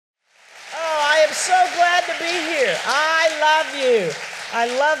I love you. I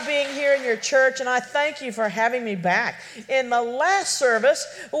love being here in your church, and I thank you for having me back. In the last service,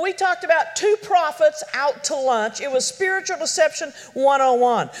 we talked about two prophets out to lunch. It was Spiritual Deception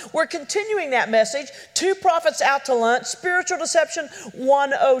 101. We're continuing that message, two prophets out to lunch, Spiritual Deception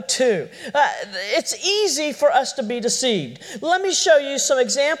 102. It's easy for us to be deceived. Let me show you some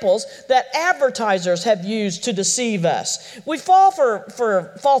examples that advertisers have used to deceive us. We fall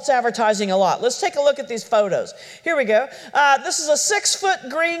for false advertising a lot. Let's take a look at these photos. Here we go. This is a 6-foot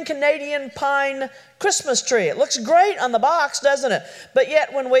green Canadian pine Christmas tree. It looks great on the box, doesn't it? But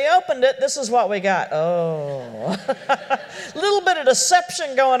yet when we opened it, this is what we got. Oh, a little bit of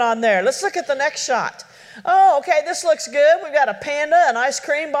deception going on there. Let's look at the next shot. Oh, okay, this looks good. We've got a panda, an ice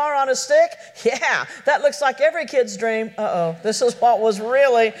cream bar on a stick. Yeah, that looks like every kid's dream. This is what was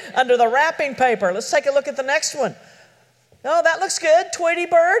really under the wrapping paper. Let's take a look at the next one. Oh, that looks good. Tweety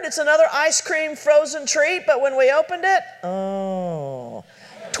Bird. It's another ice cream frozen treat, but when we opened it,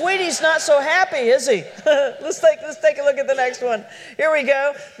 Tweety's not so happy, is he? Let's take a look at the next one. Here we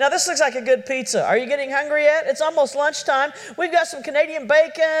go. Now, this looks like a good pizza. Are you getting hungry yet? It's almost lunchtime. We've got some Canadian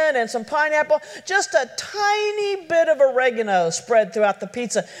bacon and some pineapple, just a tiny bit of oregano spread throughout the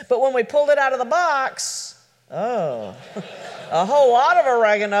pizza. But when we pulled it out of the box, a whole lot of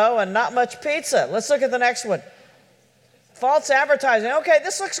oregano and not much pizza. Let's look at the next one. False advertising. Okay,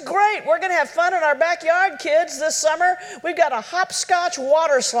 this looks great. We're going to have fun in our backyard, kids, this summer. We've got a hopscotch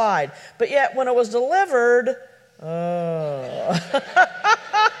water slide. But yet, when it was delivered, a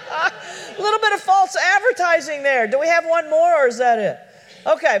little bit of false advertising there. Do we have one more, or is that it?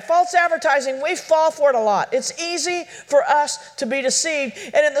 Okay, false advertising, we fall for it a lot. It's easy for us to be deceived.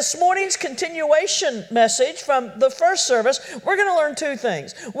 And in this morning's continuation message from the first service, we're going to learn two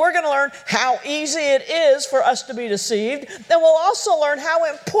things. We're going to learn how easy it is for us to be deceived, and we'll also learn how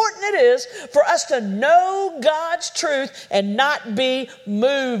important it is for us to know God's truth and not be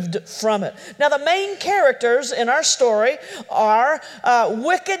moved from it. Now, the main characters in our story are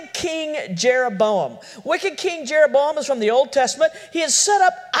wicked King Jeroboam. Wicked King Jeroboam is from the Old Testament. He is set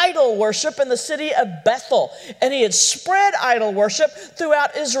up idol worship in the city of Bethel, and he had spread idol worship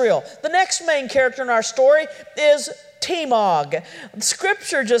throughout Israel. The next main character in our story is Timog.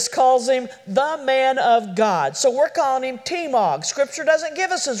 Scripture just calls him the man of God. So we're calling him Timog. Scripture doesn't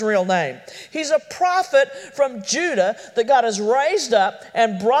give us his real name. He's a prophet from Judah that God has raised up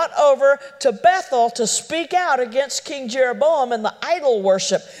and brought over to Bethel to speak out against King Jeroboam and the idol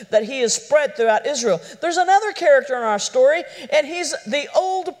worship that he has spread throughout Israel. There's another character in our story, and he's the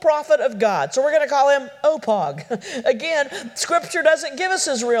old prophet of God. So we're going to call him Opog. Again, Scripture doesn't give us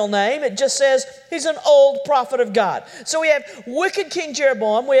his real name. It just says he's an old prophet of God. So we have wicked King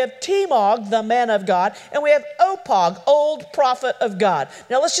Jeroboam, we have Timog, the man of God, and we have Opog, old prophet of God.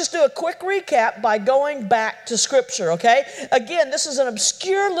 Now let's just do a quick recap by going back to Scripture, okay? Again, this is an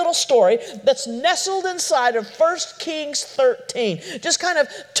obscure little story that's nestled inside of 1 Kings 13. Just kind of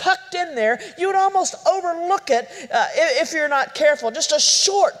tucked in there. You would almost overlook it if you're not careful. Just a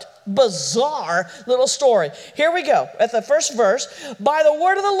short, bizarre little story. Here we go. At the first verse, by the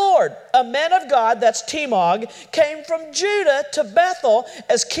word of the Lord, a man of God, that's Timog, came from Judah to Bethel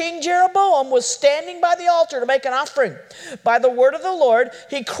as King Jeroboam was standing by the altar to make an offering. By the word of the Lord,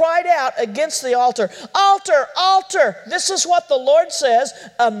 he cried out against the altar, "Altar, altar, this is what the Lord says,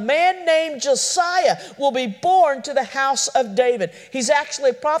 a man named Josiah will be born to the house of David." He's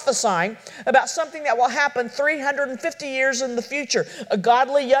actually prophesying about something that will happen 350 years in the future. A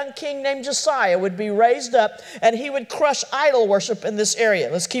godly young king named Josiah would be raised up, and he would crush idol worship in this area.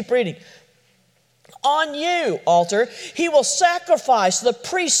 Let's keep reading. On you, altar, he will sacrifice the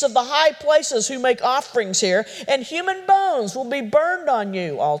priests of the high places who make offerings here, and human bones will be burned on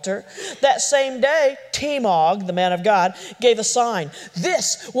you, altar. That same day, Timog, the man of God, gave a sign.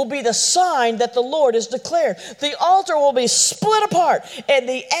 This will be the sign that the Lord has declared. The altar will be split apart, and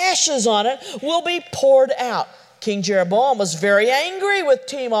the ashes on it will be poured out. King Jeroboam was very angry with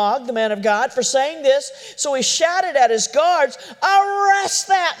Timog, the man of God, for saying this, so he shouted at his guards, "Arrest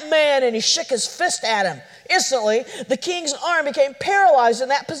that man!" And he shook his fist at him. Instantly, the king's arm became paralyzed in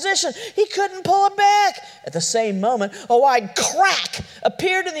that position. He couldn't pull it back. At the same moment, a wide crack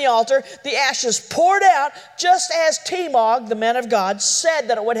appeared in the altar. The ashes poured out, just as Timog, the man of God, said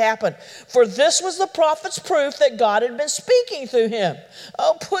that it would happen. For this was the prophet's proof that God had been speaking through him.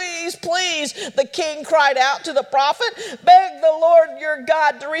 "Oh, please, please," the king cried out to the prophet, "beg the Lord your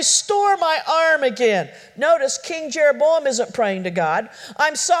God to restore my arm again." Notice King Jeroboam isn't praying to God.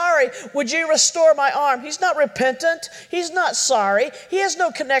 "I'm sorry, would you restore my arm?" He's He's not repentant. He's not sorry. He has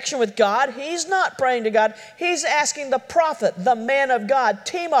no connection with God. He's not praying to God. He's asking the prophet, the man of God,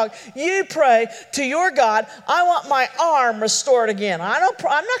 Timog, you pray to your God. I want my arm restored again. I'm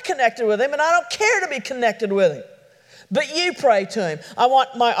not connected with him, and I don't care to be connected with him. But you pray to him. I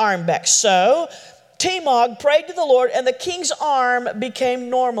want my arm back. So Timog prayed to the Lord, and the king's arm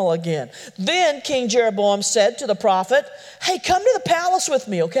became normal again. Then King Jeroboam said to the prophet, hey, come to the palace with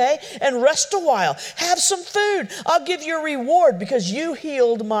me, okay? And rest a while. Have some food. I'll give you a reward because you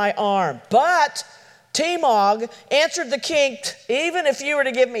healed my arm. But Timog answered the king, even if you were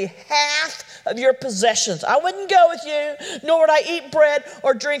to give me half of your possessions, I wouldn't go with you, nor would I eat bread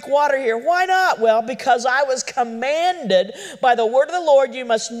or drink water here. Why not? Well, because I was commanded by the word of the Lord, you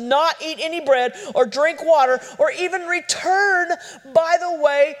must not eat any bread or drink water or even return by the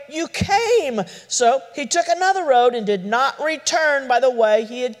way you came. So he took another road and did not return by the way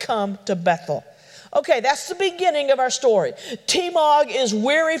he had come to Bethel. Okay, that's the beginning of our story. Timog is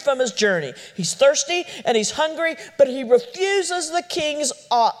weary from his journey. He's thirsty and he's hungry, but he refuses the king's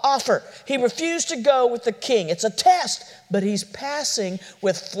offer. He refused to go with the king. It's a test, but he's passing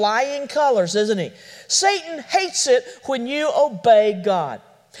with flying colors, isn't he? Satan hates it when you obey God.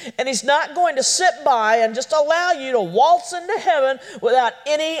 And he's not going to sit by and just allow you to waltz into heaven without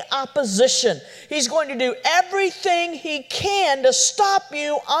any opposition. He's going to do everything he can to stop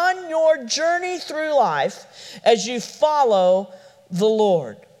you on your journey through life as you follow the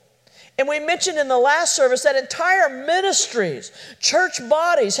Lord. And we mentioned in the last service that entire ministries, church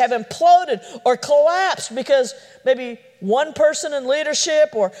bodies have imploded or collapsed because maybe one person in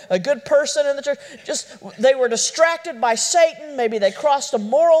leadership or a good person in the church, they were distracted by Satan. Maybe they crossed a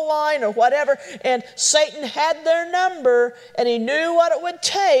moral line or whatever, and Satan had their number, and he knew what it would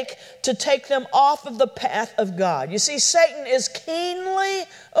take to take them off of the path of God. You see, Satan is keenly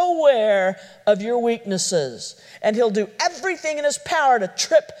aware of your weaknesses, and he'll do everything in his power to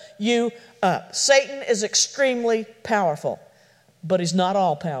trip you up. Satan is extremely powerful, but he's not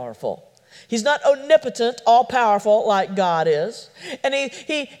all powerful. He's not omnipotent, all-powerful like God is. And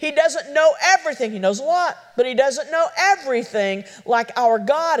he doesn't know everything. He knows a lot, but he doesn't know everything like our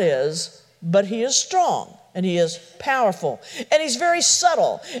God is. But he is strong, and he is powerful. And he's very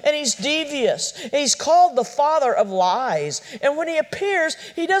subtle, and he's devious. And he's called the father of lies. And when he appears,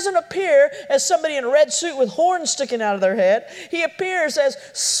 he doesn't appear as somebody in a red suit with horns sticking out of their head. He appears as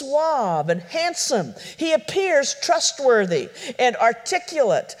suave and handsome. He appears trustworthy and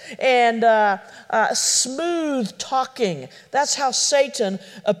articulate and smooth talking. That's how Satan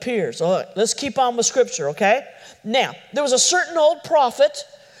appears. All right, let's keep on with Scripture, okay? Now, there was a certain old prophet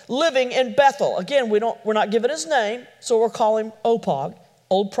living in Bethel. Again, we're not given his name, so we'll call him Opog,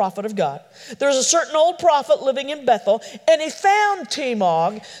 old prophet of God. There's a certain old prophet living in Bethel, and he found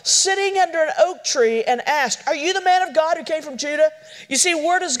Timog sitting under an oak tree and asked, are you the man of God who came from Judah? You see,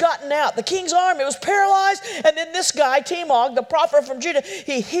 word has gotten out. The king's army was paralyzed, and then this guy, Timog, the prophet from Judah,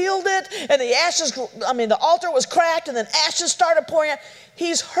 he healed it, and the altar was cracked, and then ashes started pouring out.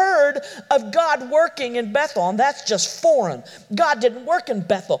 He's heard of God working in Bethel, and that's just foreign. God didn't work in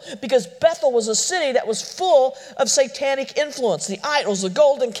Bethel because Bethel was a city that was full of satanic influence, the idols, the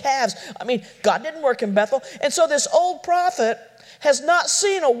golden calves. God didn't work in Bethel. And so this old prophet has not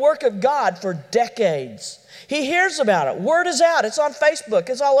seen a work of God for decades. He hears about it. Word is out. It's on Facebook.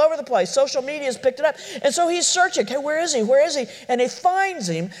 It's all over the place. Social media has picked it up. And so he's searching. Hey, where is he? Where is he? And he finds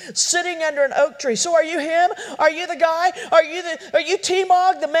him sitting under an oak tree. So are you him? Are you the guy? Are you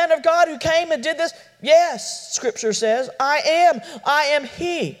Timog, the man of God who came and did this? Yes, Scripture says, I am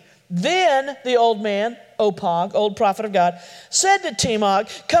he. Then the old man, Opog, old prophet of God, said to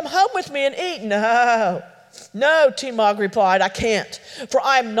Timog, come home with me and eat. No, Timog replied, I can't, for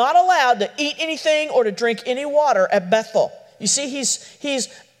I am not allowed to eat anything or to drink any water at Bethel. You see, he's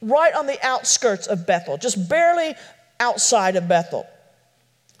right on the outskirts of Bethel, just barely outside of Bethel.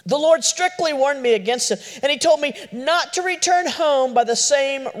 The Lord strictly warned me against it, and he told me not to return home by the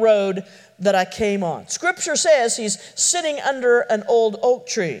same road that I came on. Scripture says he's sitting under an old oak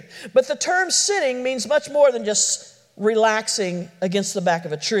tree, but the term sitting means much more than just relaxing against the back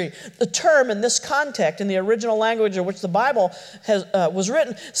of a tree. The term in this context, in the original language in which the Bible was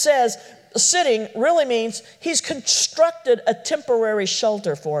written, says sitting really means he's constructed a temporary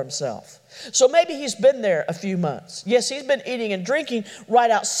shelter for himself. So maybe he's been there a few months. Yes, he's been eating and drinking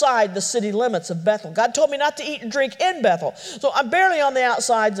right outside the city limits of Bethel. God told me not to eat and drink in Bethel. So I'm barely on the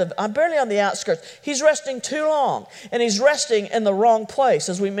outskirts. He's resting too long, and he's resting in the wrong place,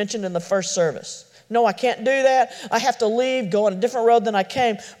 as we mentioned in the first service. No, I can't do that. I have to leave, go on a different road than I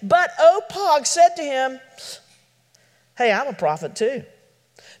came. But Opog said to him, hey, I'm a prophet too,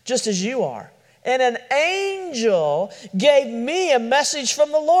 just as you are. and an angel gave me a message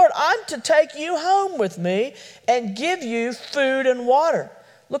from the Lord. I'm to take you home with me and give you food and water.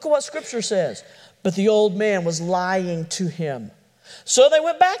 Look at what Scripture says. But the old man was lying to him. So they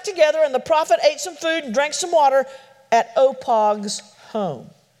went back together, and the prophet ate some food and drank some water at Opog's home.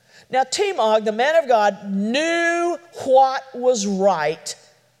 Now Timog, the man of God, knew what was right,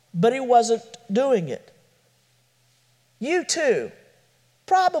 but he wasn't doing it. You too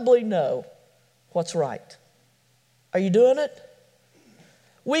probably know what's right. Are you doing it?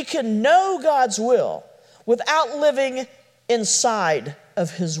 We can know God's will without living inside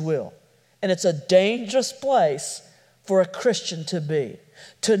of His will. And it's a dangerous place for a Christian to be.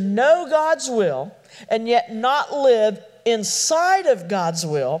 To know God's will and yet not live inside of God's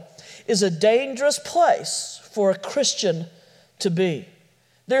will is a dangerous place for a Christian to be.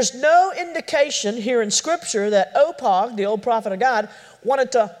 There's no indication here in Scripture that Opog, the old prophet of God,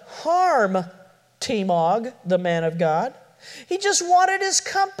 wanted to harm Timog, the man of God. He just wanted his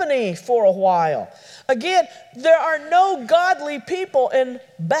company for a while. Again, there are no godly people in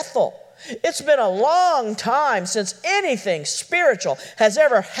Bethel. It's been a long time since anything spiritual has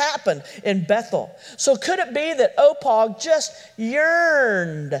ever happened in Bethel. So could it be that Opog just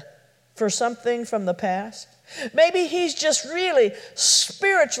yearned for something from the past? Maybe he's just really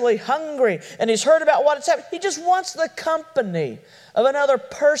spiritually hungry and he's heard about what has happened. He just wants the company of another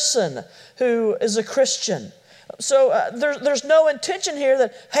person who is a Christian. So there's no intention here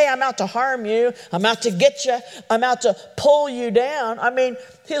that, hey, I'm out to harm you, I'm out to get you, I'm out to pull you down. I mean,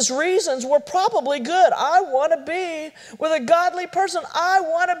 his reasons were probably good. I want to be with a godly person. I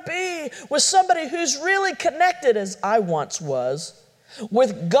want to be with somebody who's really connected, as I once was,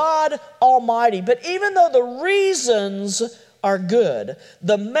 with God Almighty. But even though the reasons are good,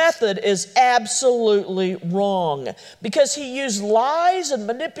 the method is absolutely wrong, because he used lies and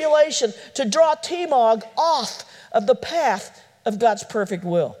manipulation to draw Timog off of the path of God's perfect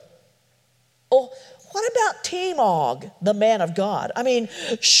will. Oh, what about Timog, the man of God? I mean,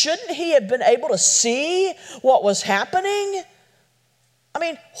 shouldn't he have been able to see what was happening? I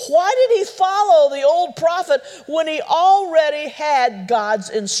mean, why did he follow the old prophet when he already had God's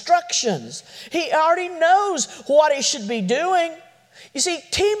instructions? He already knows what he should be doing. You see,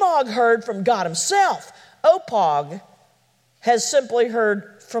 Timog heard from God himself. Opog has simply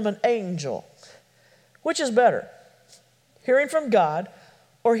heard from an angel. Which is better, hearing from God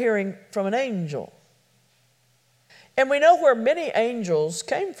or hearing from an angel? And we know where many angels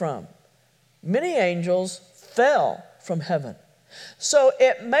came from. Many angels fell from heaven. So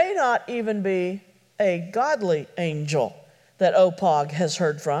it may not even be a godly angel that Opog has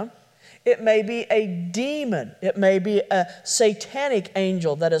heard from. It may be a demon. It may be a satanic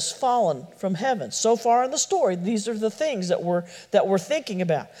angel that has fallen from heaven. So far in the story, these are the things that we're thinking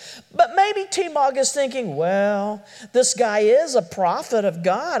about. But maybe Timog is thinking, well, this guy is a prophet of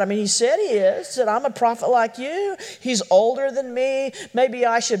God. I mean, he said he is. He said, I'm a prophet like you. He's older than me. Maybe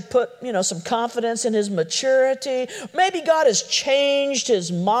I should put, some confidence in his maturity. Maybe God has changed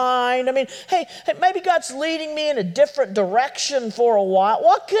his mind. I mean, hey, maybe God's leading me in a different direction for a while.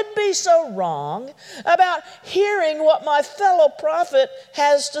 What could be so wrong about hearing what my fellow prophet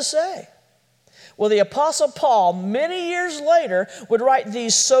has to say? Well, the Apostle Paul, many years later, would write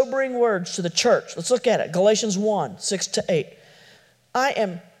these sobering words to the church. Let's look at it. Galatians 1, 6-8. I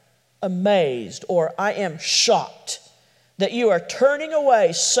am amazed, or I am shocked, that you are turning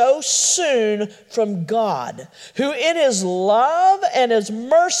away so soon from God, who in His love and His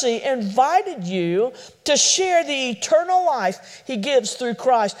mercy invited you to share the eternal life He gives through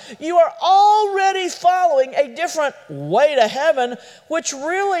Christ. You are already following a different way to heaven, which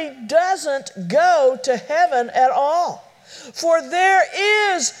really doesn't go to heaven at all. For there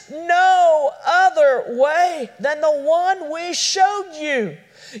is no other way than the one we showed you.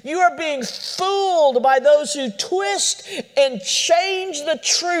 You are being fooled by those who twist and change the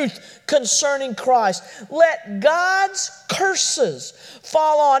truth concerning Christ. Let God's curses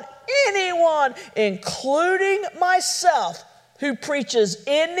fall on anyone, including myself, who preaches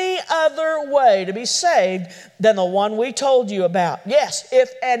any other way to be saved than the one we told you about. Yes,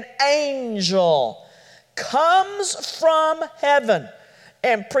 if an angel comes from heaven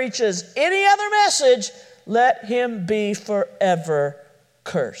and preaches any other message, let him be forever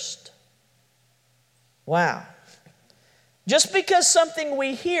cursed. Wow. Just because something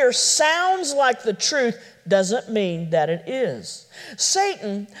we hear sounds like the truth doesn't mean that it is.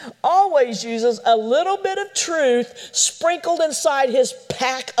 Satan always uses a little bit of truth sprinkled inside his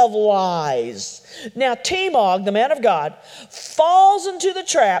pack of lies. Now, Timog, the man of God, falls into the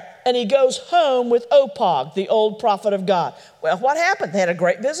trap and he goes home with Opog, the old prophet of God. Well, what happened? They had a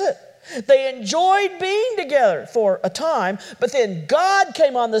great visit. They enjoyed being together for a time, but then God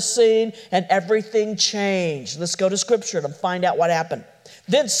came on the scene and everything changed. Let's go to Scripture to find out what happened.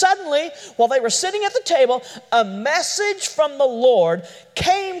 Then suddenly, while they were sitting at the table, a message from the Lord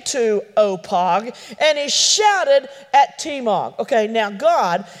came to Opog, and he shouted at Timog. Okay, now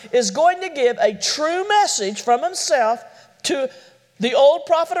God is going to give a true message from himself to the old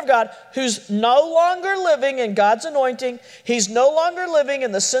prophet of God who's no longer living in God's anointing. He's no longer living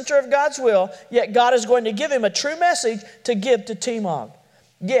in the center of God's will, yet God is going to give him a true message to give to Timog.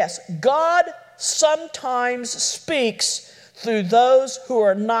 Yes, God sometimes speaks through those who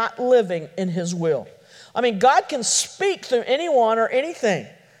are not living in his will. I mean, God can speak through anyone or anything.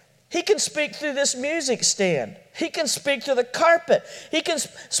 He can speak through this music stand. He can speak through the carpet. He can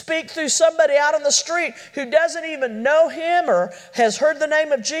speak through somebody out on the street who doesn't even know him or has heard the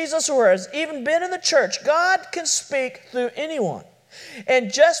name of Jesus or has even been in the church. God can speak through anyone.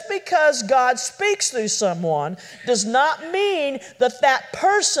 And just because God speaks through someone does not mean that that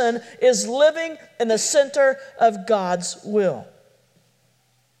person is living in the center of God's will.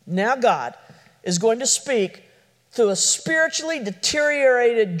 Now God is going to speak through a spiritually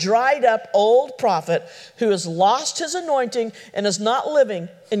deteriorated, dried up old prophet who has lost his anointing and is not living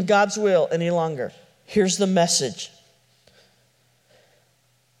in God's will any longer. Here's the message.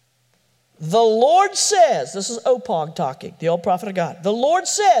 The Lord says, this is Opog talking, the old prophet of God. The Lord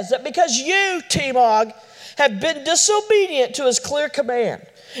says that because you, Timog, have been disobedient to his clear command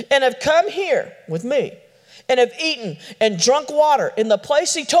and have come here with me and have eaten and drunk water in the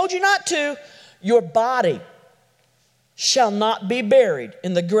place he told you not to, your body shall not be buried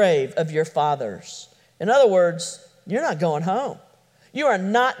in the grave of your fathers. In other words, you're not going home. You are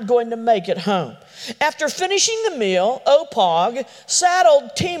not going to make it home. After finishing the meal, Opog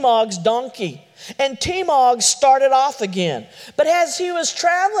saddled Timog's donkey, and Timog started off again. But as he was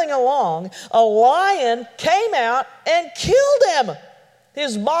traveling along, a lion came out and killed him.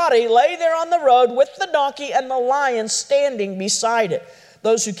 His body lay there on the road with the donkey and the lion standing beside it.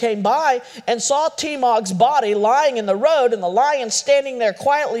 Those who came by and saw Timog's body lying in the road and the lion standing there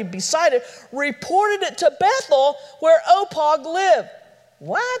quietly beside it reported it to Bethel, where Opog lived.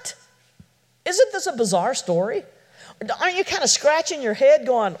 What? Isn't this a bizarre story? Aren't you kind of scratching your head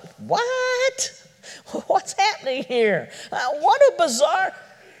going, what? What's happening here? What a bizarre...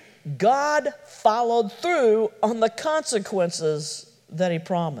 God followed through on the consequences that he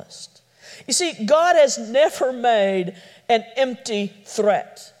promised. You see, God has never made an empty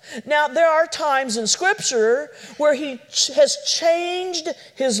threat. Now, there are times in Scripture where he has changed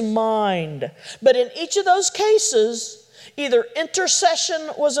his mind. But in each of those cases, either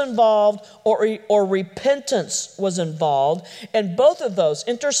intercession was involved or repentance was involved. And both of those,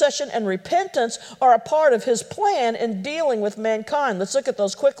 intercession and repentance, are a part of his plan in dealing with mankind. Let's look at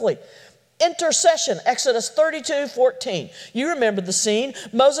those quickly. Intercession, Exodus 32:14. You remember the scene.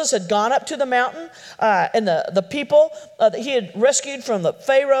 Moses had gone up to the mountain, and the people that he had rescued from the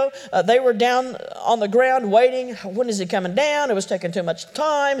Pharaoh, they were down on the ground waiting. When is he coming down? It was taking too much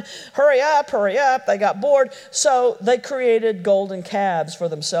time. Hurry up, hurry up. They got bored. So they created golden calves for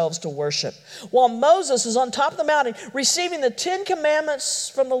themselves to worship. While Moses is on top of the mountain receiving the 10 commandments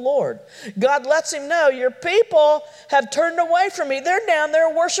from the Lord, God lets him know, your people have turned away from me. They're down there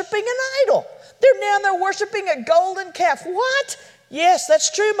worshiping an idol. They're down there worshiping a golden calf. What? Yes,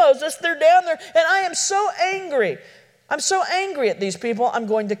 that's true, Moses. They're down there, and I am so angry. I'm so angry at these people, I'm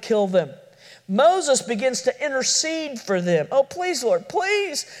going to kill them. Moses begins to intercede for them. Oh, please, Lord,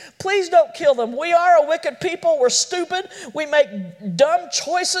 please don't kill them. We are a wicked people. We're stupid. We make dumb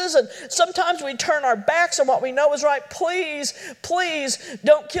choices, and sometimes we turn our backs on what we know is right. Please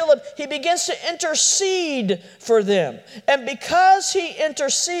don't kill them. He begins to intercede for them. And because he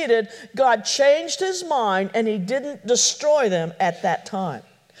interceded, God changed his mind, and he didn't destroy them at that time.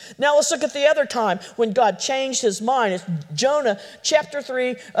 Now let's look at the other time when God changed his mind. It's Jonah chapter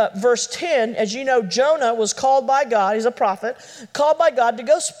 3, verse 10. As you know, Jonah was called by God, he's a prophet, called by God to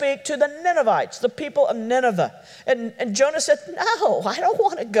go speak to the Ninevites, the people of Nineveh. And Jonah said, no, I don't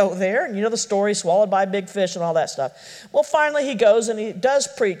want to go there. And you know the story, swallowed by a big fish and all that stuff. Well, finally he goes and he does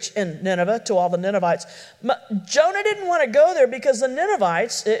preach in Nineveh to all the Ninevites. Jonah didn't want to go there because the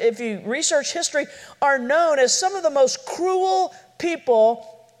Ninevites, if you research history, are known as some of the most cruel people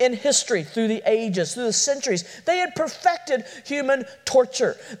in history, through the ages, through the centuries. They had perfected human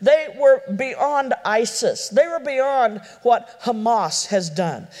torture. They were beyond ISIS. They were beyond what Hamas has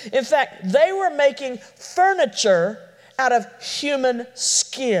done. In fact, they were making furniture out of human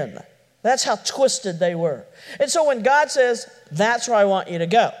skin. That's how twisted they were. And so when God says, That's where I want you to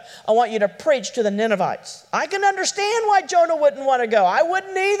go. I want you to preach to the Ninevites. I can understand why Jonah wouldn't want to go. I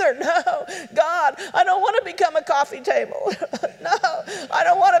wouldn't either. No, God, I don't want to become a coffee table. No, I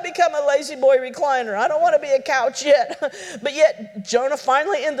don't want to become a lazy boy recliner. I don't want to be a couch yet. But yet Jonah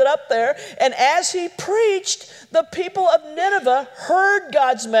finally ended up there. And as he preached, the people of Nineveh heard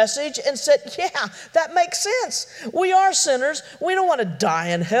God's message and said, yeah, that makes sense. We are sinners. We don't want to die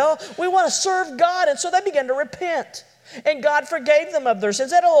in hell. We want to serve God. And so they began to repent. And God forgave them of their sins.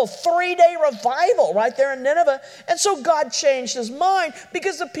 They had a little 3-day revival right there in Nineveh. And so God changed his mind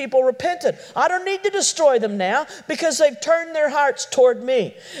because the people repented. I don't need to destroy them now because they've turned their hearts toward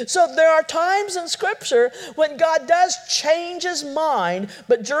me. So there are times in Scripture when God does change his mind,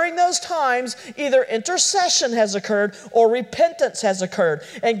 but during those times, either intercession has occurred or repentance has occurred.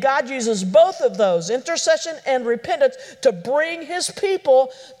 And God uses both of those, intercession and repentance, to bring his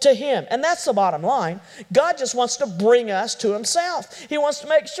people to him. And that's the bottom line. God just wants to bring us to himself. He wants to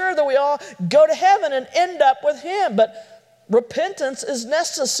make sure that we all go to heaven and end up with him. But repentance is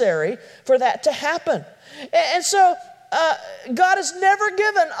necessary for that to happen. And so God has never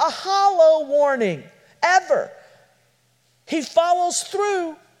given a hollow warning, ever. He follows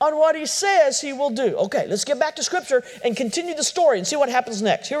through on what he says he will do. Okay, let's get back to Scripture and continue the story and see what happens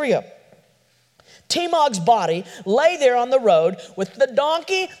next. Here we go. Timog's body lay there on the road with the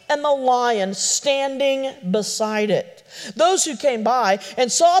donkey and the lion standing beside it. Those who came by and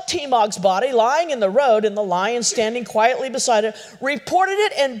saw Timog's body lying in the road and the lion standing quietly beside it reported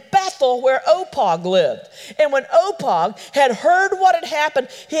it in Bethel where Opog lived. And when Opog had heard what had happened,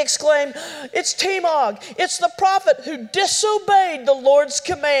 he exclaimed, "It's Timog, it's the prophet who disobeyed the Lord's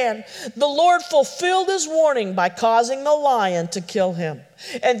command. The Lord fulfilled his warning by causing the lion to kill him."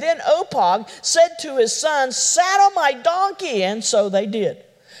 And then Opog said to his sons, "Saddle my donkey," and so they did.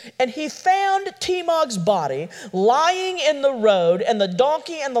 And he found Timog's body lying in the road, and the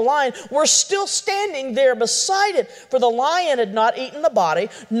donkey and the lion were still standing there beside it, for the lion had not eaten the body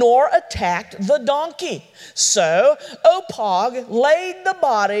nor attacked the donkey. So Opog laid the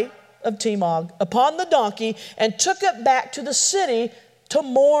body of Timog upon the donkey and took it back to the city to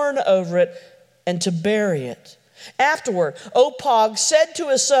mourn over it and to bury it. Afterward, Opog said to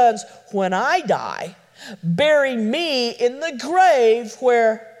his sons, "When I die, bury me in the grave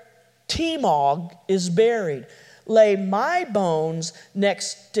where Timog is buried. Lay my bones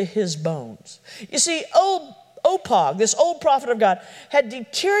next to his bones." You see, Opog, this old prophet of God, had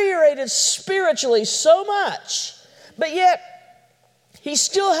deteriorated spiritually so much, but yet he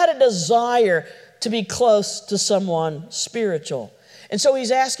still had a desire to be close to someone spiritual. And so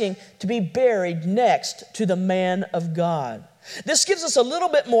he's asking to be buried next to the man of God. This gives us a little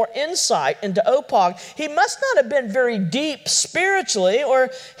bit more insight into Opog. He must not have been very deep spiritually, or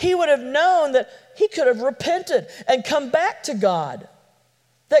he would have known that he could have repented and come back to God.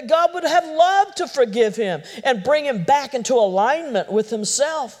 That God would have loved to forgive him and bring him back into alignment with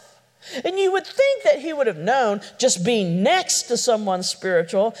himself. And you would think that he would have known just being next to someone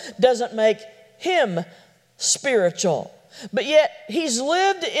spiritual doesn't make him spiritual. But yet he's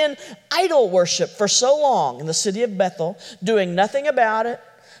lived in idol worship for so long in the city of Bethel, doing nothing about it.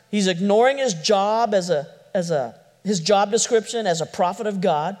 He's ignoring his job his job description as a prophet of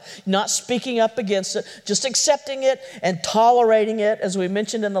God, not speaking up against it, just accepting it and tolerating it. As we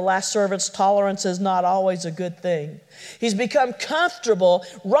mentioned in the last service, tolerance is not always a good thing. He's become comfortable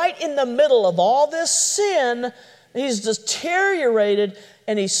right in the middle of all this sin. He's deteriorated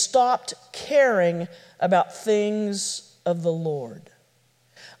and he stopped caring about things of the Lord.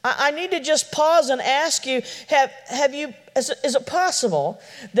 I need to just pause and ask you, is it possible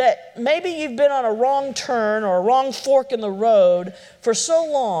that maybe you've been on a wrong turn or a wrong fork in the road for so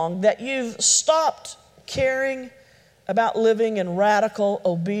long that you've stopped caring about living in radical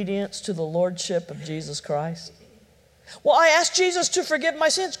obedience to the Lordship of Jesus Christ? Well, I asked Jesus to forgive my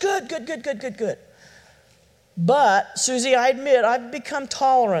sins. Good. But, Susie, I admit I've become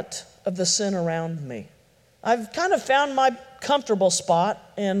tolerant of the sin around me. I've kind of found my comfortable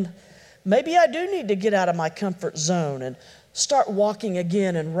spot, and maybe I do need to get out of my comfort zone and start walking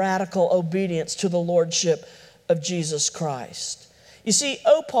again in radical obedience to the Lordship of Jesus Christ. You see,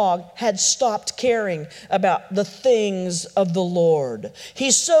 Opog had stopped caring about the things of the Lord.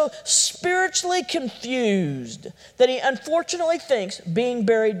 He's so spiritually confused that he unfortunately thinks being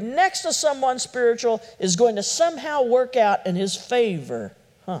buried next to someone spiritual is going to somehow work out in his favor.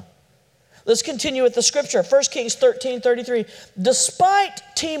 Let's continue with the scripture. 1 Kings 13:33. Despite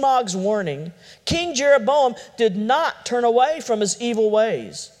Timog's warning, King Jeroboam did not turn away from his evil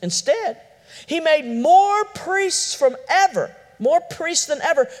ways. Instead, he made more priests from ever more priests than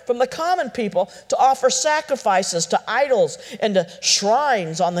ever from the common people to offer sacrifices to idols and to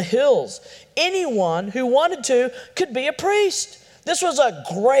shrines on the hills. Anyone who wanted to could be a priest. This was a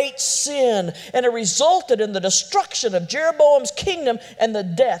great sin, and it resulted in the destruction of Jeroboam's kingdom and the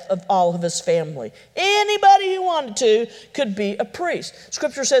death of all of his family. Anybody who wanted to could be a priest.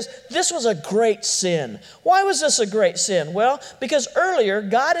 Scripture says this was a great sin. Why was this a great sin? Well, because earlier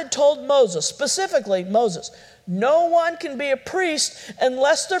God had told Moses, specifically Moses, no one can be a priest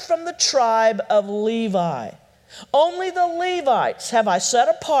unless they're from the tribe of Levi. Only the Levites have I set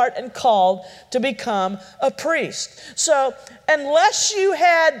apart and called to become a priest. So, unless you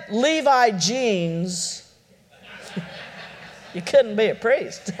had Levi genes, you couldn't be a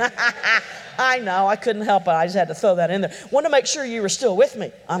priest. I know, I couldn't help it. I just had to throw that in there. Want to make sure you were still with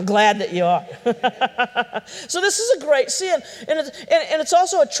me. I'm glad that you are. So this is a great sin. And it's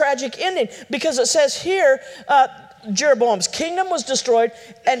also a tragic ending because it says here, Jeroboam's kingdom was destroyed,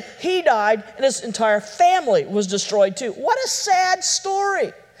 and he died, and his entire family was destroyed too. What a sad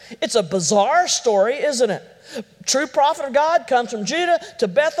story. It's a bizarre story, isn't it? True prophet of God comes from Judah to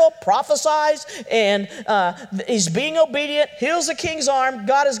Bethel, prophesies, and he's being obedient, heals the king's arm.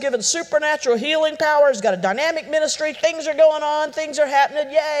 God has given supernatural healing power. He's got a dynamic ministry. Things are going on. Things are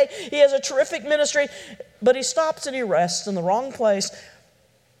happening. Yay. He has a terrific ministry. But he stops and he rests in the wrong place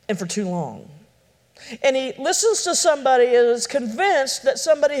and for too long. And he listens to somebody and is convinced that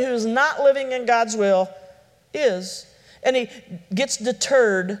somebody who's not living in God's will is. And he gets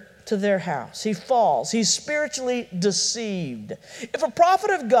deterred to their house. He falls. He's spiritually deceived. If a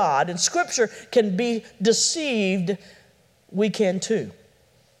prophet of God in Scripture can be deceived, we can too.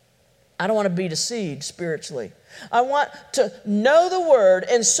 I don't want to be deceived spiritually. I want to know the Word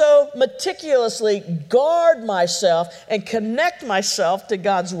and so meticulously guard myself and connect myself to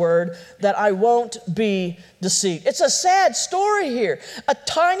God's Word that I won't be deceived. It's a sad story here. A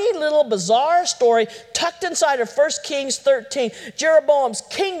tiny little bizarre story tucked inside of 1 Kings 13. Jeroboam's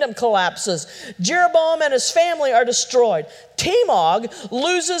kingdom collapses. Jeroboam and his family are destroyed. Timog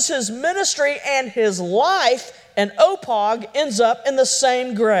loses his ministry and his life, and Opog ends up in the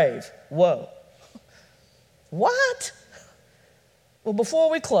same grave. Whoa. What? Well, before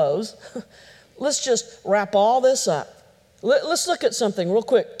we close, let's just wrap all this up. Let's look at something real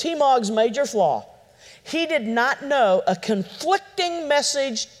quick. Timog's major flaw. He did not know a conflicting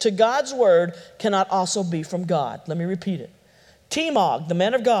message to God's word cannot also be from God. Let me repeat it. Timog, the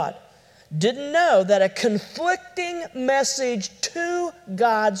man of God, didn't know that a conflicting message to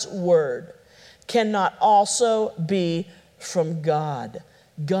God's word cannot also be from God.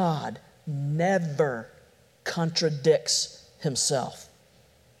 God never contradicts himself.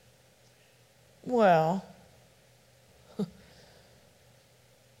 Well,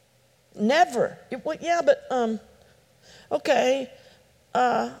 never. Yeah, but, okay.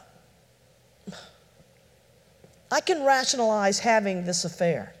 I can rationalize having this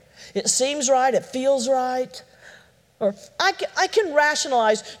affair. It seems right, it feels right. Or I can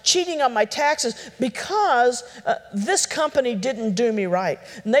rationalize cheating on my taxes because this company didn't do me right.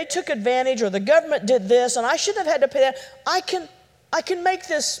 And they took advantage, or the government did this, and I shouldn't have had to pay that. I can make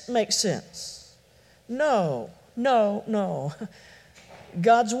this make sense. No.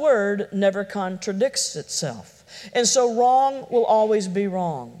 God's word never contradicts itself. And so wrong will always be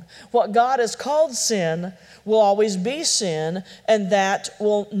wrong. What God has called sin will always be sin, and that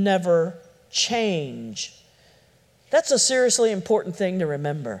will never change. That's a seriously important thing to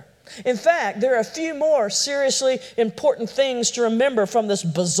remember. In fact, there are a few more seriously important things to remember from this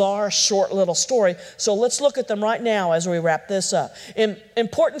bizarre, short little story. So let's look at them right now as we wrap this up.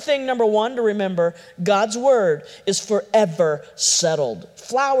 Important thing number one to remember, God's word is forever settled.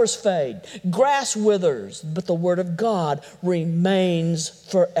 Flowers fade, grass withers, but the word of God remains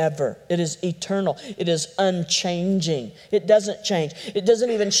forever. It is eternal. It is unchanging. It doesn't change. It doesn't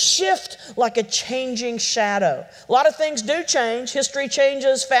even shift like a changing shadow. A lot of things do change. History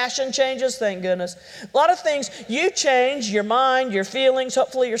changes, fashion changes, thank goodness. A lot of things you change, your mind, your feelings,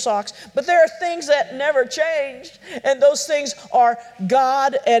 hopefully your socks, but there are things that never change, and those things are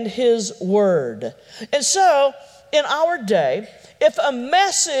God and His Word. And so, in our day, if a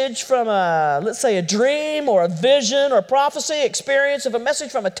message from let's say a dream or a vision or prophecy experience, if a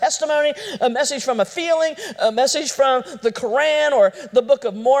message from a testimony, a message from a feeling, a message from the Quran or the Book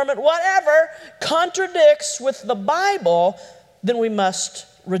of Mormon, whatever, contradicts with the Bible, then we must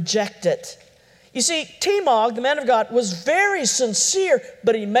reject it. You see, Timog, the man of God, was very sincere,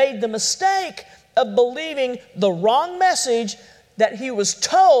 but he made the mistake of believing the wrong message that he was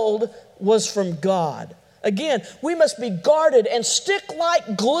told was from God. Again, we must be guarded and stick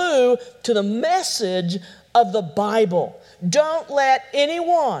like glue to the message of the Bible. Don't let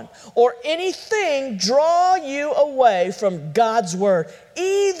anyone or anything draw you away from God's word,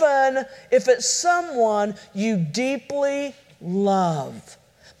 even if it's someone you deeply love.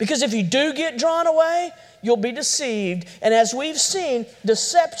 Because if you do get drawn away, you'll be deceived. And as we've seen,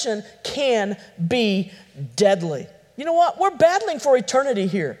 deception can be deadly. You know what? We're battling for eternity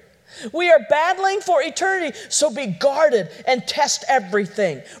here. We are battling for eternity, so be guarded and test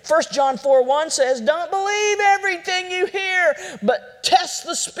everything. 1 John 4:1 says, don't believe everything you hear, but test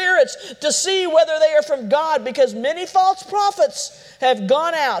the spirits to see whether they are from God, because many false prophets have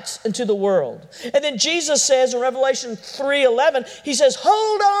gone out into the world. And then Jesus says in Revelation 3:11, he says,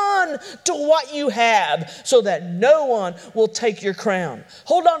 hold on to what you have so that no one will take your crown.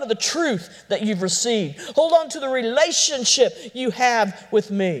 Hold on to the truth that you've received. Hold on to the relationship you have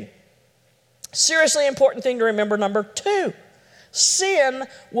with me. Seriously important thing to remember, number 2, sin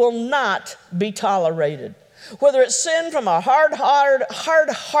will not be tolerated. Whether it's sin from a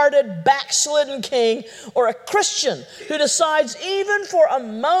hard-hearted, backslidden king, or a Christian who decides even for a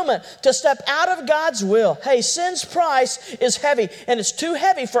moment to step out of God's will. Hey, sin's price is heavy, and it's too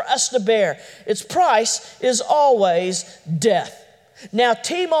heavy for us to bear. Its price is always death. Now,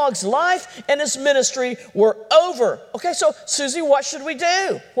 T. Mogg's life and his ministry were over. Okay, so Susie, what should we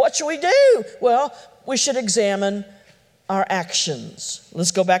do? What should we do? Well, we should examine our actions. Let's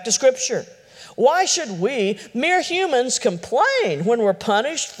go back to Scripture. Why should we, mere humans, complain when we're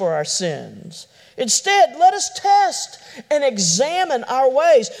punished for our sins? Instead, let us test and examine our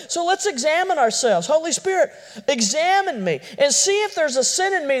ways. So let's examine ourselves. Holy Spirit, examine me and see if there's a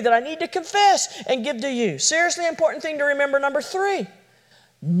sin in me that I need to confess and give to you. Seriously important thing to remember, number 3.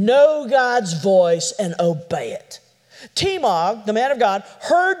 Know God's voice and obey it. T. Mogg, the man of God,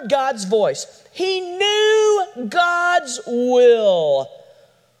 heard God's voice. He knew God's will,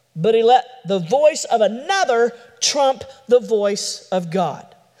 but he let the voice of another trump the voice of God.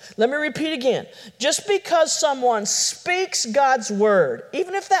 Let me repeat again. Just because someone speaks God's word,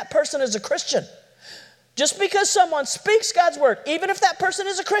 even if that person is a Christian, just because someone speaks God's word, even if that person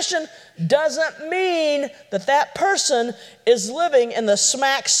is a Christian, doesn't mean that that person is living in the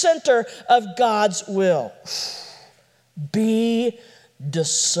smack center of God's will. Be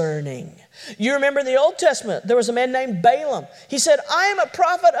discerning. You remember in the Old Testament, there was a man named Balaam. He said, I am a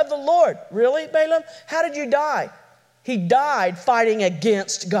prophet of the Lord. Really, Balaam? How did you die? He died fighting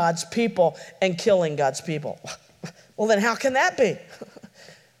against God's people and killing God's people. Well, then how can that be?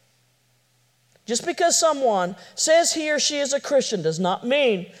 Just because someone says he or she is a Christian does not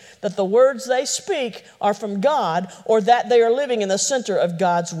mean that the words they speak are from God or that they are living in the center of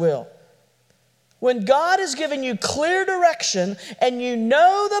God's will. When God has given you clear direction and you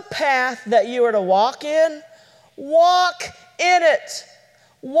know the path that you are to walk in it.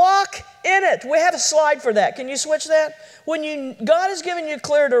 Walk in it. We have a slide for that. Can you switch that? When God has given you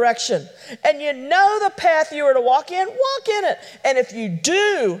clear direction and you know the path you are to walk in it. And if you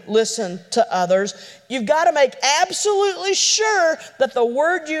do listen to others, you've got to make absolutely sure that the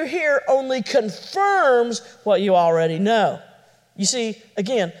word you hear only confirms what you already know. You see,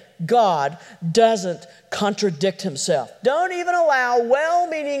 again, God doesn't contradict himself. Don't even allow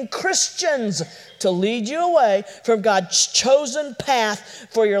well-meaning Christians to lead you away from God's chosen path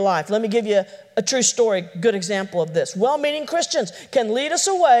for your life. Let me give you a true story, good example of this. Well-meaning Christians can lead us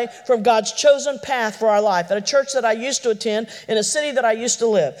away from God's chosen path for our life. At a church that I used to attend, in a city that I used to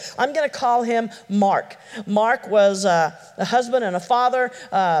live, I'm going to call him Mark. Mark was a husband and a father,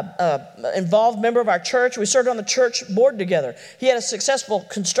 involved member of our church. We served on the church board together. He had a successful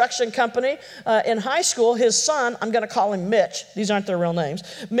construction company. In high school, his son, I'm going to call him Mitch. These aren't their real names.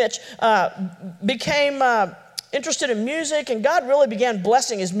 Mitch became interested in music, and God really began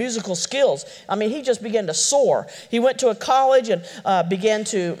blessing his musical skills. I mean, he just began to soar. He went to a college and began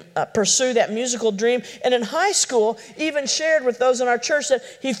to pursue that musical dream. And in high school, even shared with those in our church that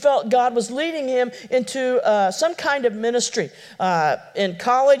he felt God was leading him into some kind of ministry. In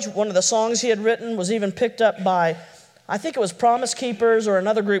college, one of the songs he had written was even picked up by, I think it was Promise Keepers or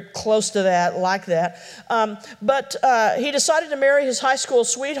another group close to that, like that. But he decided to marry his high school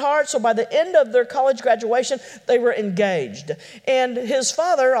sweetheart, so by the end of their college graduation, they were engaged. And his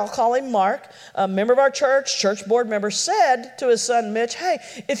father, I'll call him Mark, a member of our church board member, said to his son Mitch, hey,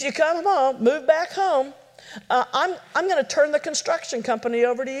 if you come home, move back home, I'm going to turn the construction company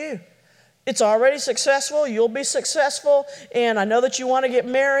over to you. It's already successful. You'll be successful. And I know that you want to get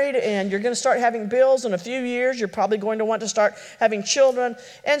married and you're going to start having bills in a few years. You're probably going to want to start having children.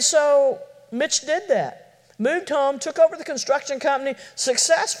 And so Mitch did that. moved home, took over the construction company,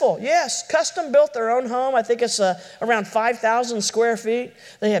 successful, yes, custom built their own home. I think it's around 5,000 square feet.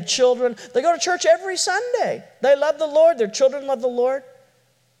 They have children. They go to church every Sunday. They love the Lord. Their children love the Lord.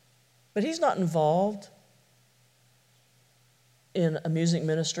 But he's not involved in a music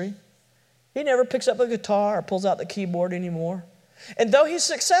ministry. He never picks up a guitar or pulls out the keyboard anymore. And though he's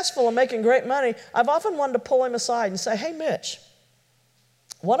successful and making great money, I've often wanted to pull him aside and say, hey, Mitch,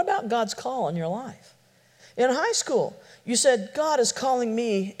 what about God's call in your life? In high school, you said, God is calling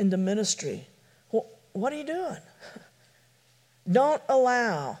me into ministry. Well, what are you doing? Don't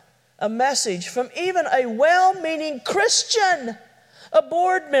allow a message from even a well-meaning Christian, a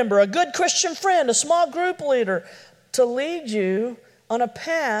board member, a good Christian friend, a small group leader, to lead you on a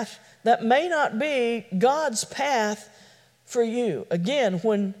path that may not be God's path for you. Again,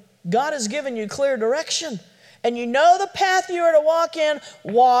 when God has given you clear direction and you know the path you are to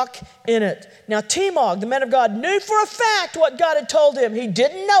walk in it. Now, Timog, the man of God, knew for a fact what God had told him. He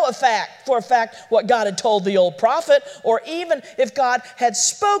didn't know for a fact what God had told the old prophet, or even if God had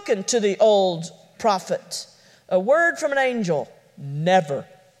spoken to the old prophet. A word from an angel never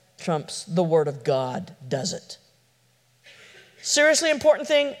trumps the word of God, does it? Seriously important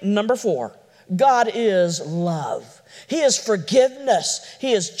thing, number 4. God is love. He is forgiveness.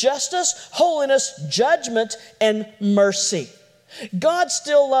 He is justice, holiness, judgment, and mercy. God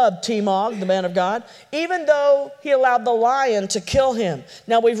still loved Timog, the man of God, even though he allowed the lion to kill him.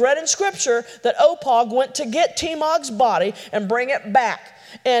 Now, we've read in Scripture that Opog went to get Timog's body and bring it back.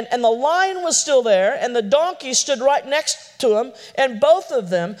 And the lion was still there, and the donkey stood right next to him, and both of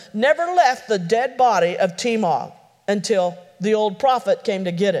them never left the dead body of Timog until the old prophet came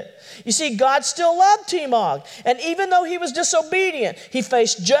to get it. You see, God still loved Timog, and even though he was disobedient, he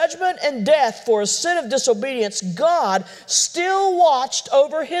faced judgment and death for his sin of disobedience, God still watched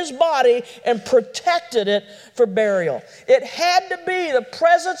over his body and protected it for burial. It had to be the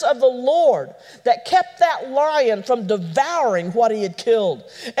presence of the Lord that kept that lion from devouring what he had killed.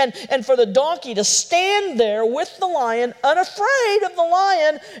 And for the donkey to stand there with the lion, unafraid of the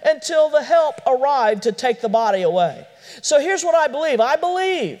lion, until the help arrived to take the body away. So here's what I believe. I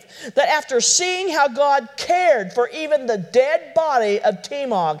believe that after seeing how God cared for even the dead body of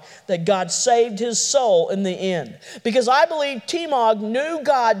Timog, that God saved his soul in the end. Because I believe Timog knew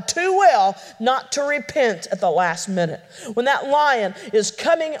God too well not to repent at the last minute. When that lion is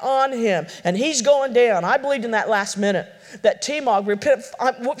coming on him and he's going down, I believed in that last minute that Timog repented,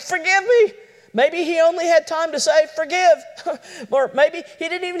 forgive me. Maybe he only had time to say, forgive. Or maybe he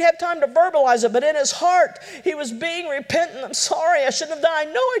didn't even have time to verbalize it, but in his heart, he was being repentant. I'm sorry, I shouldn't have done. I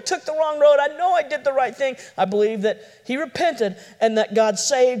know I took the wrong road. I know I did the right thing. I believe that he repented and that God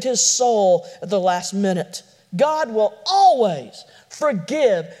saved his soul at the last minute. God will always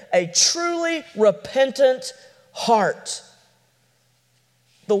forgive a truly repentant heart.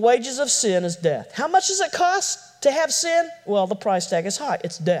 The wages of sin is death. How much does it cost to have sin? Well, the price tag is high.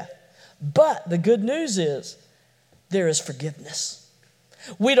 It's death. But the good news is there is forgiveness.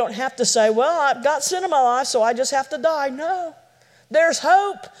 We don't have to say, well, I've got sin in my life, so I just have to die. No. There's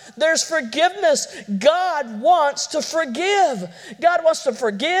hope. There's forgiveness. God wants to forgive. God wants to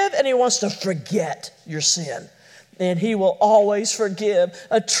forgive, and he wants to forget your sin. And he will always forgive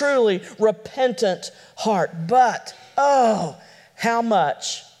a truly repentant heart. But, oh, how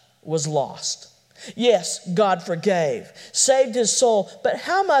much was lost? Yes, God forgave, saved his soul, but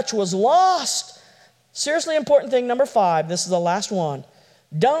how much was lost? Seriously important thing, number 5, this is the last one.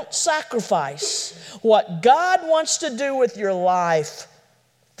 Don't sacrifice what God wants to do with your life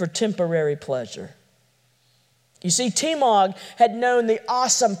for temporary pleasure. You see, Timog had known the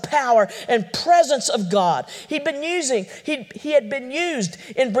awesome power and presence of God. He had been used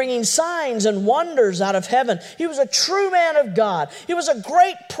in bringing signs and wonders out of heaven. He was a true man of God. He was a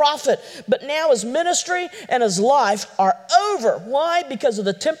great prophet. But now his ministry and his life are over. Why? Because of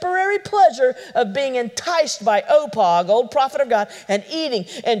the temporary pleasure of being enticed by Opog, old prophet of God, and eating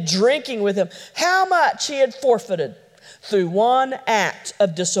and drinking with him. How much he had forfeited through one act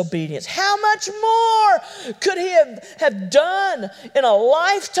of disobedience. How much more could he have done in a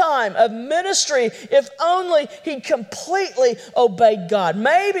lifetime of ministry if only he completely obeyed God?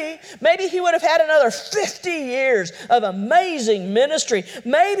 Maybe he would have had another 50 years of amazing ministry.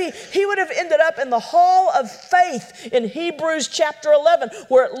 Maybe he would have ended up in the hall of faith in Hebrews chapter 11,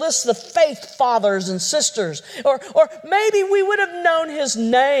 where it lists the faith fathers and sisters. Or maybe we would have known his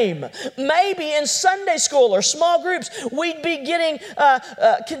name. Maybe in Sunday school or small groups, we'd be getting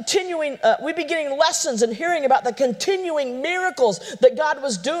lessons and hearing about the continuing miracles that God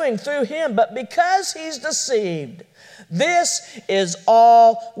was doing through him. But because he's deceived, This is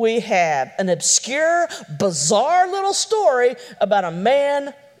all we have. An obscure, bizarre little story about a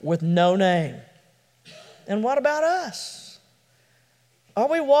man with no name. And what about us? Are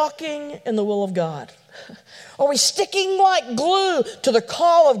we walking in the will of God? Are we sticking like glue to the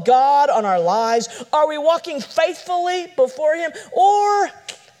call of God on our lives? Are we walking faithfully before Him? Or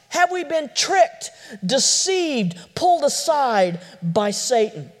have we been tricked, deceived, pulled aside by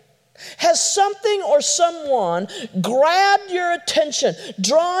Satan? Has something or someone grabbed your attention,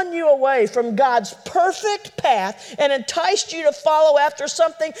 drawn you away from God's perfect path, and enticed you to follow after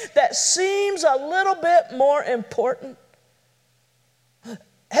something that seems a little bit more important?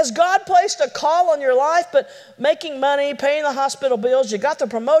 Has God placed a call on your life, but making money, paying the hospital bills, you got the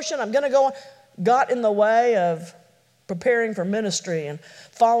promotion, I'm going to go on, got in the way of preparing for ministry and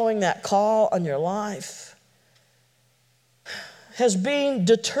following that call on your life? Has being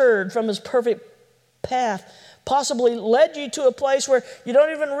deterred from His perfect path possibly led you to a place where you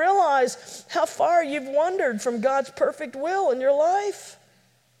don't even realize how far you've wandered from God's perfect will in your life?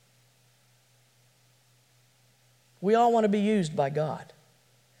 We all want to be used by God.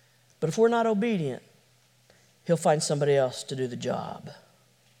 But if we're not obedient, He'll find somebody else to do the job.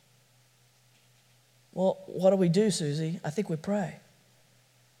 Well, what do we do, Susie? I think we pray.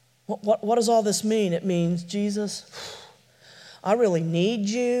 What does all this mean? It means, Jesus, I really need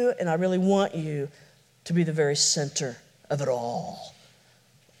you, and I really want you to be the very center of it all.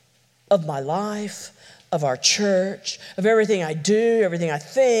 Of my life, of our church, of everything I do, everything I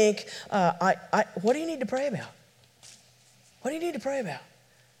think. What do you need to pray about? What do you need to pray about?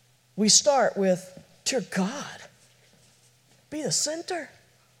 We start with, dear God, be the center.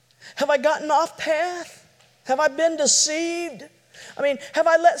 Have I gotten off path? Have I been deceived? I mean, have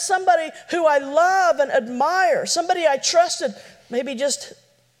I let somebody who I love and admire, somebody I trusted, maybe just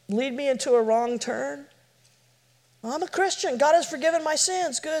lead me into a wrong turn? Well, I'm a Christian. God has forgiven my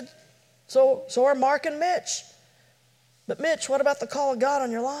sins. Good. So are Mark and Mitch. But Mitch, what about the call of God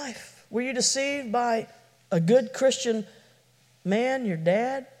on your life? Were you deceived by a good Christian man, your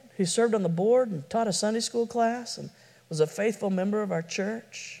dad, who served on the board and taught a Sunday school class and was a faithful member of our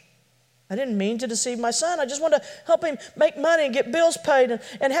church? I didn't mean to deceive my son. I just wanted to help him make money and get bills paid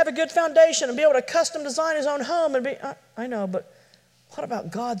and have a good foundation and be able to custom design his own home. I know, but what about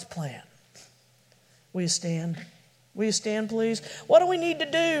God's plan? Will you stand? Will you stand, please? What do we need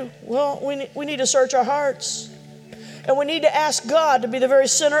to do? Well, we need to search our hearts. And we need to ask God to be the very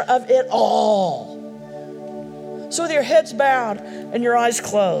center of it all. So with your heads bowed and your eyes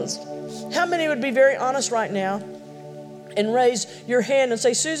closed, how many would be very honest right now and raise your hand and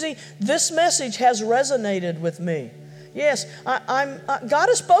say, Susie, this message has resonated with me. Yes, God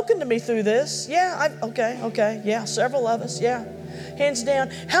has spoken to me through this. Yeah, okay. Yeah, several of us, yeah. Hands down.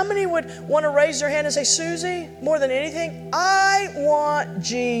 How many would want to raise their hand and say, Susie, more than anything, I want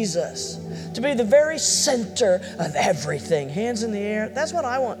Jesus to be the very center of everything. Hands in the air. That's what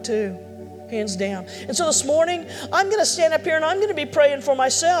I want too. Hands down. And so this morning, I'm going to stand up here and I'm going to be praying for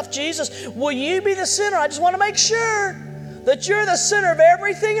myself. Jesus, will you be the center? I just want to make sure that you're the center of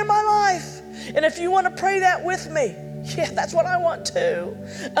everything in my life. And if you want to pray that with me, yeah, that's what I want too.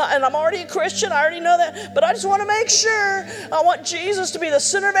 And I'm already a Christian, I already know that, but I just want to make sure I want Jesus to be the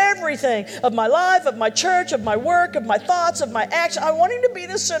center of everything, of my life, of my church, of my work, of my thoughts, of my action. I want Him to be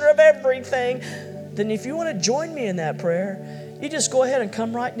the center of everything. Then if you want to join me in that prayer, you just go ahead and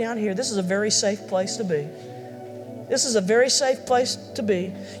come right down here. This is a very safe place to be. This is a very safe place to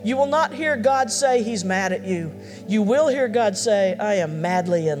be. You will not hear God say He's mad at you. You will hear God say, I am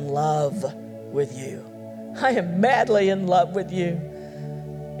madly in love with you. I am madly in love with you.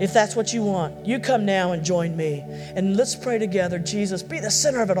 If that's what you want, you come now and join me. And let's pray together. Jesus, be the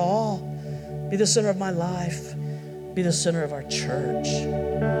center of it all. Be the center of my life. Be the center of our church.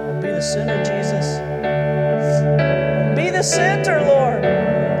 Be the center, Jesus. Be the center, Lord.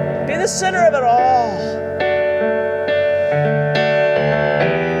 Be the center of it all.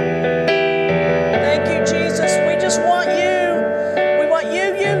 Thank you, Jesus. We just want you. We want you,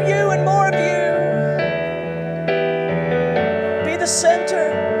 and more of you. Be the center.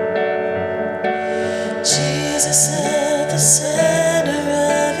 Jesus at the center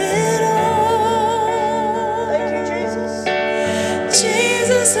of it all. Thank you, Jesus.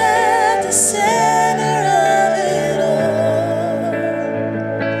 Jesus at the center of it all.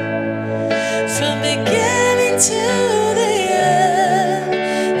 From beginning to the end,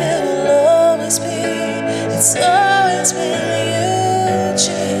 it will always be, it's always been you,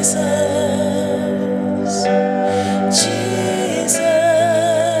 Jesus.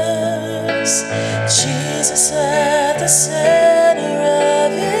 Jesus at the center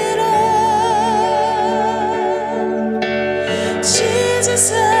of it all.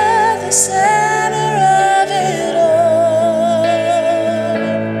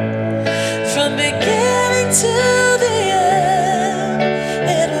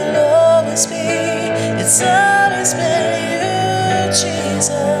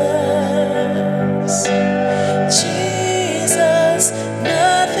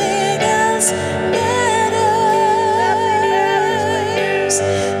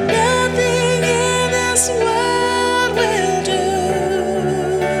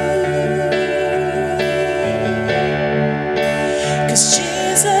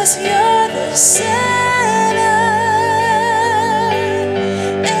 Jesus, you're the center.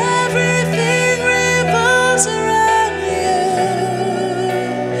 Everything revolves around you.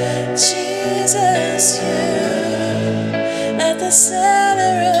 Jesus, you at the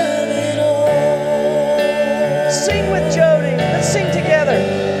center of it all. Sing with Jody. Let's sing together.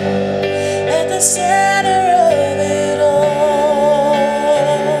 At the center of it all.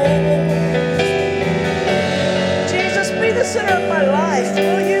 Jesus, be the center of my life,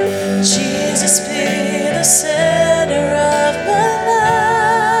 will you? Jesus, be the center of my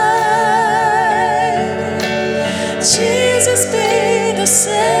life. Jesus, be the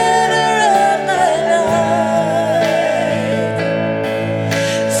center of my life.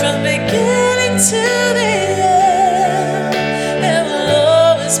 From beginning to the end, it will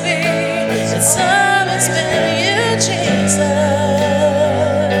always be. It's always been you, Jesus.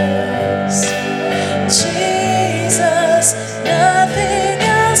 Jesus, nothing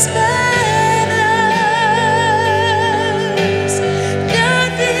else matters.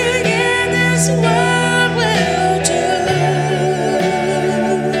 Nothing in this world will do.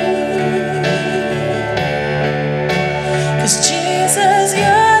 'Cause Jesus,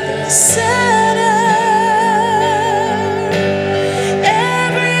 you're the center.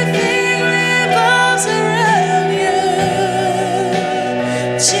 Everything revolves around you.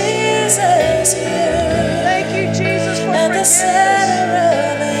 Jesus, you Thank you, Jesus, for at the forgiveness. center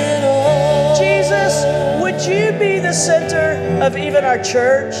of it all. Jesus, would you be the center of even our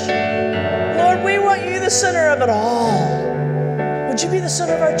church? Lord, we want you the center of it all. Would you be the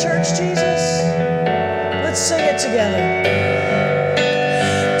center of our church, Jesus? Let's sing it together.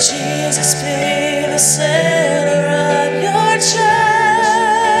 Jesus, be the center of your church.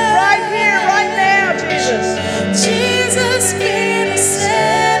 Right here, right now, Jesus. Jesus, be the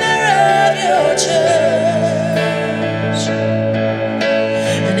center of your church.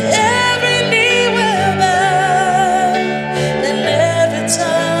 And every knee will bow, and every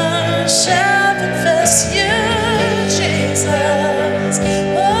tongue shall confess you, Jesus.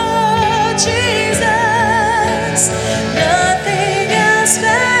 Oh, Jesus, nothing else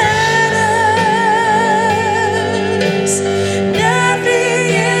matters. Nothing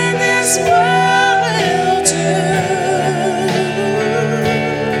in this world will do.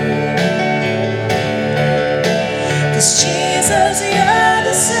 'Cause Jesus, you're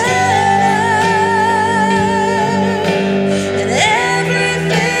the center, and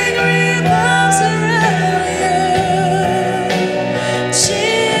everything revolves around you.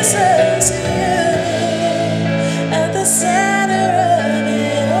 Jesus, you at the center of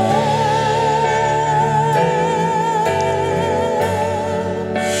it all.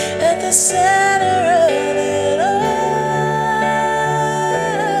 At the center of it all.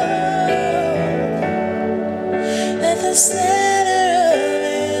 At the center of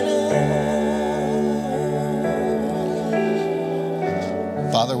it all.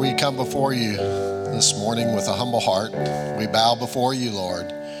 Father, we come before you this morning with a humble heart. We bow before you,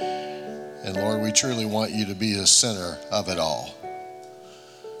 Lord. And Lord, we truly want you to be the center of it all,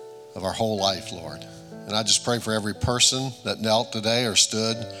 of our whole life, Lord. And I just pray for every person that knelt today or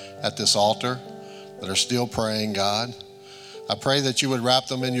stood at this altar that are still praying, God. I pray that you would wrap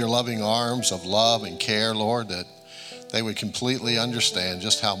them in your loving arms of love and care, Lord, that they would completely understand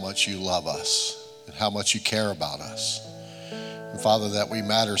just how much you love us and how much you care about us. And Father, that we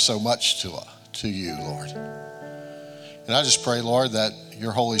matter so much to you, Lord. And I just pray, Lord, that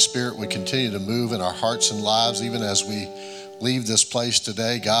your Holy Spirit would continue to move in our hearts and lives even as we leave this place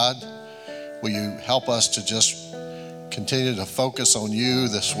today, God. Will you help us to just continue to focus on you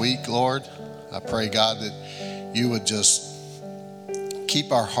this week, Lord? I pray, God, that you would just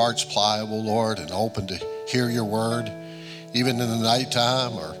keep our hearts pliable, Lord, and open to hear your word, even in the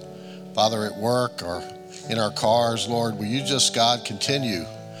nighttime or, Father, at work or in our cars, Lord. Will you just, God, continue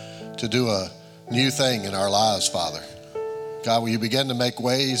to do a new thing in our lives, Father? God, will you begin to make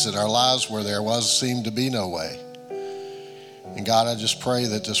ways in our lives where there seemed to be no way? And God, I just pray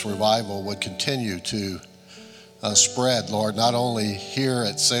that this revival would continue to spread, Lord, not only here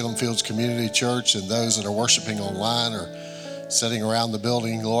at Salem Fields Community Church and those that are worshiping online or sitting around the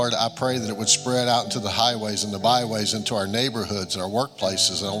building, Lord. I pray that it would spread out into the highways and the byways, into our neighborhoods and our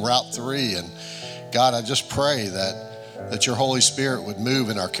workplaces and on Route 3. And God, I just pray that your Holy Spirit would move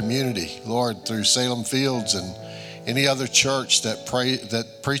in our community, Lord, through Salem Fields and any other church that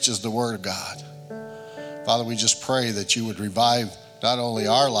preaches the Word of God. Father, we just pray that you would revive not only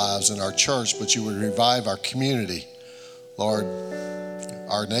our lives and our church, but you would revive our community, Lord,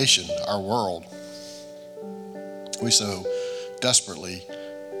 our nation, our world. We so desperately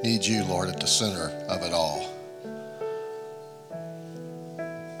need you, Lord, at the center of it all.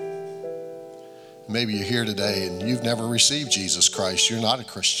 Maybe you're here today and you've never received Jesus Christ. You're not a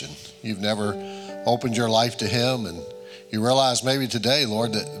Christian. You've never opened your life to him, and you realize maybe today,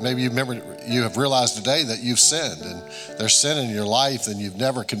 Lord, that maybe you have realized today that you've sinned and there's sin in your life and you've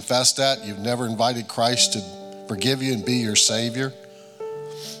never confessed that. You've never invited Christ to forgive you and be your Savior.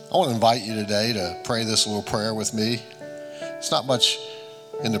 I want to invite you today to pray this little prayer with me. It's not much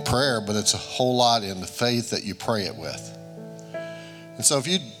in the prayer, but it's a whole lot in the faith that you pray it with. And so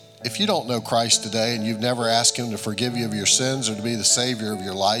if you don't know Christ today and you've never asked him to forgive you of your sins or to be the Savior of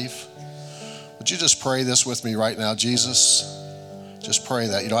your life, would you just pray this with me right now? Jesus, just pray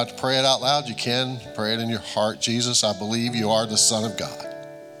that. You don't have to pray it out loud. You can pray it in your heart. Jesus, I believe you are the Son of God.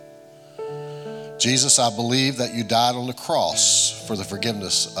 Jesus, I believe that you died on the cross for the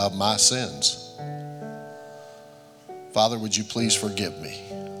forgiveness of my sins. Father, would you please forgive me?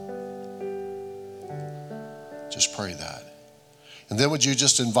 Just pray that. And then would you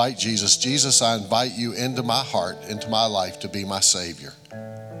just invite Jesus? Jesus, I invite you into my heart, into my life to be my Savior.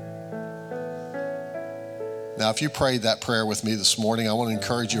 Now, if you prayed that prayer with me this morning, I want to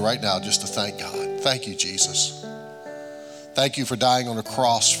encourage you right now just to thank God. Thank you, Jesus. Thank you for dying on the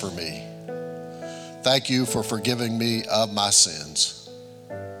cross for me. Thank you for forgiving me of my sins.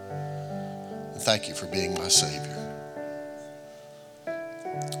 And thank you for being my Savior.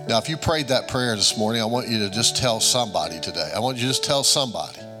 Now, if you prayed that prayer this morning, I want you to just tell somebody today. I want you to just tell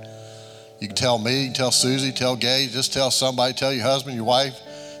somebody. You can tell me, you can tell Susie, tell Gay, just tell somebody, tell your husband, your wife,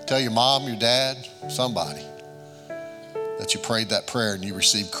 tell your mom, your dad, somebody that you prayed that prayer and you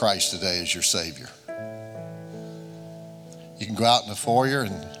received Christ today as your Savior. You can go out in the foyer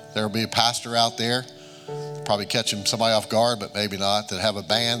and there'll be a pastor out there, probably catching somebody off guard, but maybe not, that have a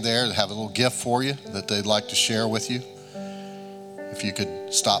band there, that have a little gift for you that they'd like to share with you. If you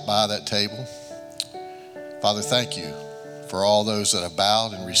could stop by that table. Father, thank you for all those that have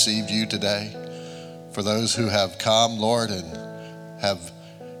bowed and received you today, for those who have come, Lord, and have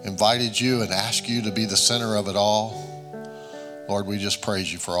invited you and asked you to be the center of it all. Lord, we just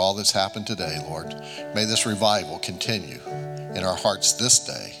praise you for all that's happened today, Lord. May this revival continue in our hearts this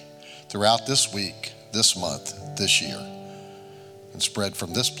day, throughout this week, this month, this year, and spread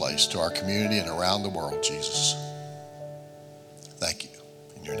from this place to our community and around the world, Jesus. Thank you.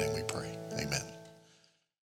 In your name we